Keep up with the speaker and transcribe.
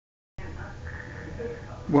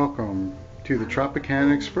Welcome to the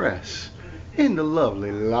Tropicana Express in the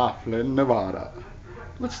lovely Laughlin, Nevada.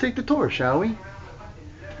 Let's take the tour, shall we?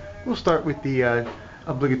 We'll start with the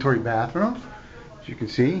obligatory bathroom. As you can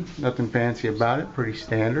see, nothing fancy about it, pretty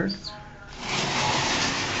standard.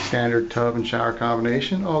 Standard tub and shower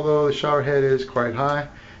combination, although the shower head is quite high,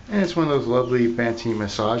 and it's one of those lovely fancy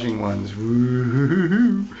massaging ones.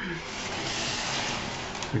 Woo-hoo-hoo-hoo.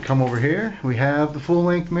 We come over here, we have the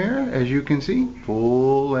full-length mirror, as you can see,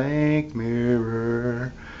 full-length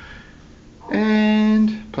mirror,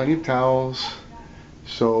 and plenty of towels,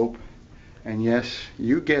 soap, and yes,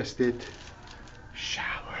 you guessed it,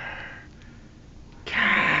 shower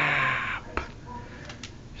cap.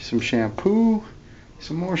 Some shampoo,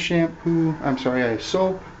 some more shampoo, I have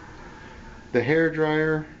soap, the hair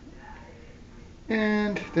dryer,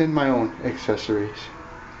 and then my own accessories.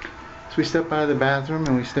 So we step out of the bathroom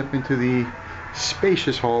and we step into the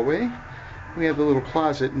spacious hallway. We have the little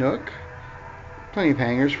closet nook, plenty of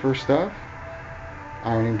hangers for stuff,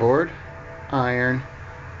 ironing board, iron,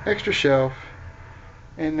 extra shelf,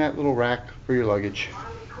 and that little rack for your luggage.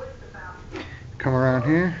 Come around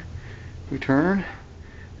here, we turn.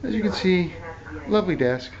 As you can see, lovely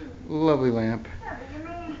desk, lovely lamp,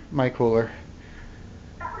 my cooler,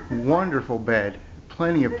 wonderful bed,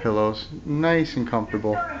 plenty of pillows, nice and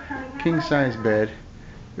comfortable. King size bed,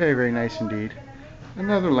 very, very nice indeed.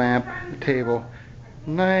 Another lamp, a table,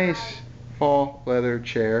 nice fall leather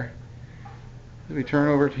chair. As we turn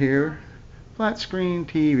over here, flat screen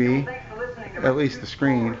TV, at least the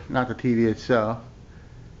screen, not the TV itself.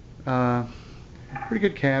 Pretty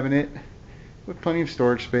good cabinet with plenty of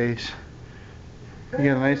storage space. You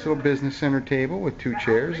got a nice little business center table with 2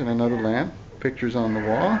 chairs and another lamp, pictures on the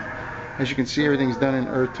wall. As you can see, everything's done in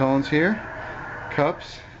earth tones here.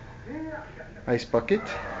 Cups, ice bucket.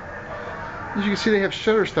 As you can see, they have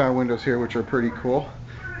shutter style windows here, which are pretty cool.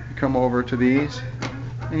 You come over to these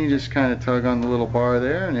and you just kind of tug on the little bar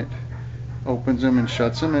there and it opens them and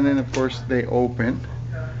shuts them, and then of course they open.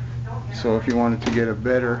 So if you wanted to get a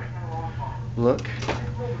better look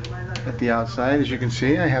at the outside, as you can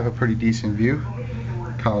see, I have a pretty decent view.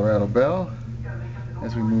 Colorado Bell.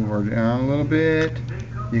 As we move her down a little bit,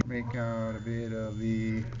 you can make out a bit of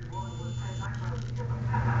the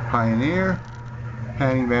Pioneer,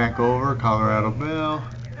 panning back over Colorado Bell,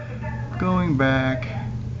 going back,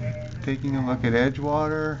 taking a look at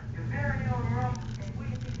Edgewater,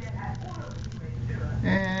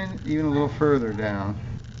 and even a little further down.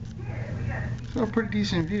 So a pretty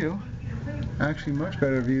decent view. Actually much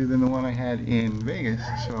better view than the one I had in Vegas,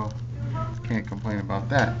 so can't complain about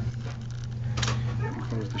that.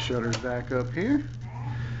 Close the shutters back up here,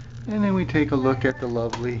 and then we take a look at the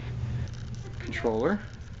lovely controller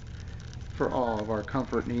for all of our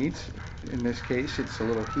comfort needs. In this case, it's a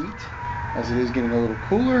little heat, as it is getting a little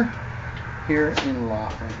cooler here in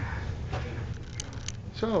Laughlin.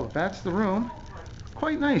 So that's the room.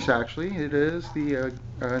 Quite nice, actually. It is the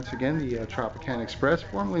once again the Tropicana Express,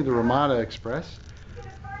 formerly the Ramada Express.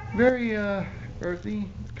 Very earthy,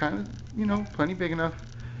 kind of, you know, plenty big enough,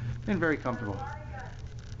 and very comfortable.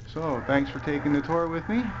 So thanks for taking the tour with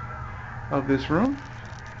me of this room,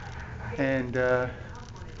 and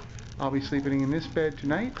I'll be sleeping in this bed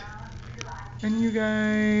tonight, and you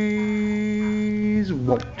guys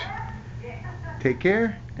won't. Take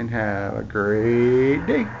care and have a great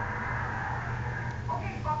day.